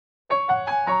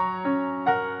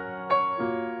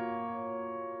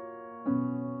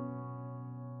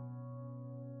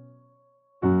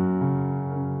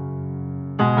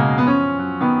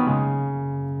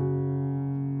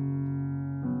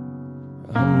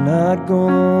not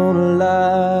gonna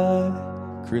lie,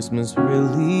 Christmas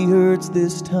really hurts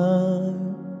this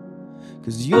time,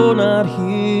 'cause you're not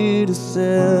here to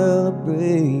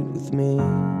celebrate with me.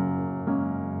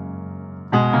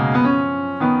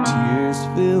 Tears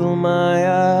fill my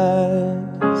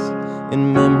eyes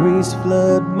and memories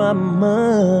flood my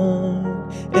mind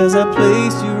as I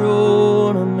place your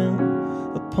ornament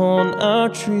upon our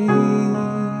tree.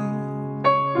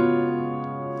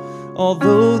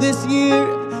 Although this year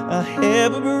I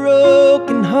have a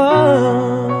broken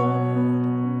heart,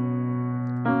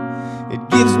 it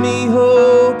gives me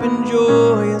hope and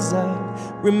joy as I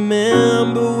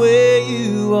remember where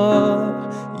you are.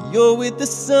 You're with the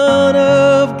Son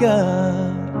of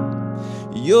God,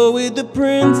 you're with the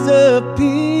Prince of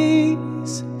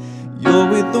Peace, you're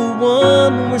with the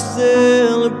one we're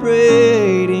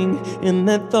celebrating, and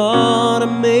that thought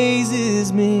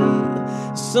amazes me.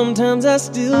 Sometimes I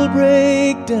still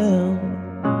break down,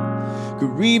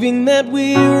 grieving that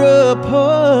we're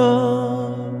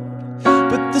apart,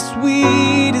 but the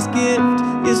sweetest gift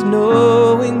is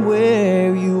knowing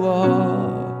where you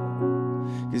are,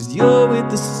 'cause you're with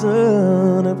the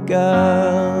Son of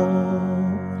God.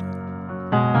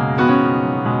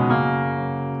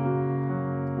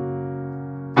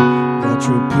 Got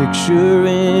your picture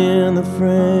in the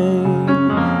frame,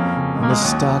 a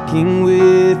stocking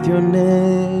with your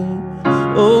name.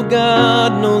 Oh,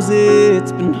 God knows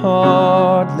it's been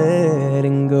hard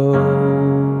letting go,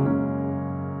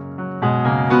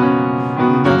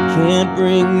 and I can't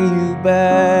bring you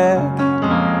back,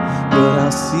 but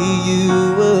I'll see you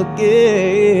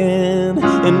again.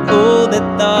 And oh, that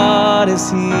thought is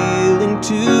healing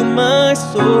to my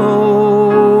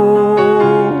soul.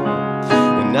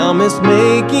 And I'll miss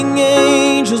making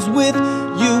angels with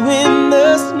you in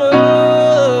the snow.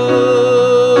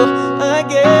 I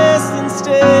guess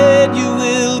instead you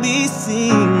will be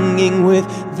singing with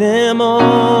them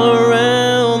all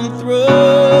around the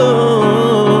throne,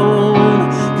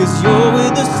 'cause you're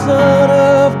with the Son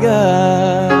of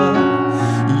God,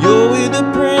 you're with the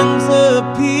Prince of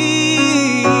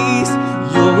Peace,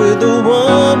 you're with the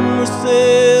one we're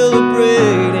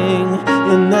celebrating,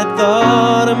 and that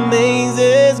thought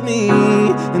amazes me.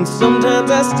 And sometimes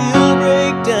I still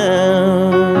break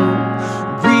down,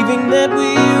 grieving that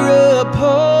we're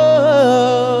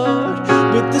apart,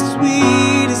 but the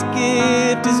sweetest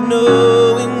gift is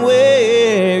knowing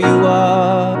where you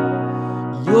are.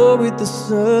 You're with the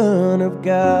Son of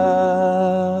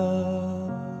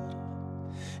God.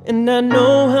 And I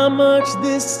know how much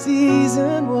this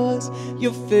season was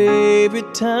your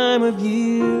favorite time of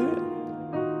year.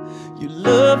 You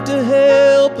love to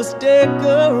help us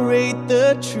decorate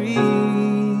the tree,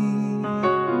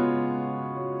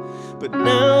 but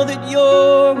now that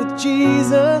you're with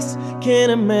Jesus,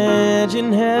 can't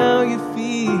imagine how you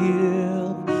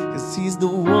feel, 'cause he's the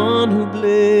one who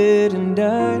bled and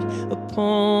died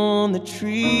upon the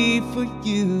tree for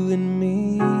you and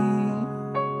me.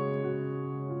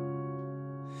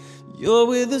 You're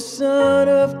with the Son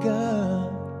of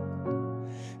God,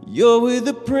 you're with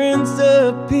the Prince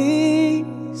of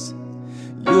Peace,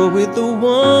 you're with the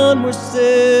one we're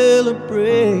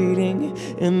celebrating,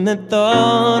 and that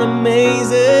thought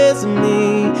amazes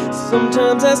me.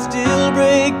 Sometimes I still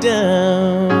break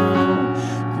down,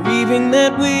 grieving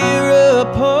that we're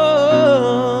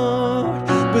apart,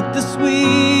 but the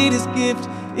sweetest gift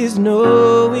is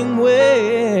knowing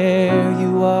where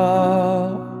you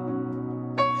are.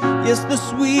 Yes, the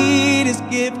sweetest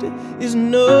gift is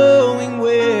knowing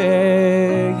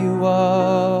where you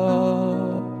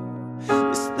are.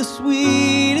 Yes, the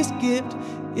sweetest gift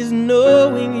is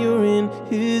knowing you're in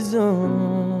His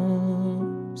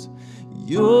arms.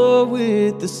 You're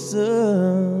with the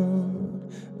Son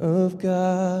of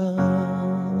God.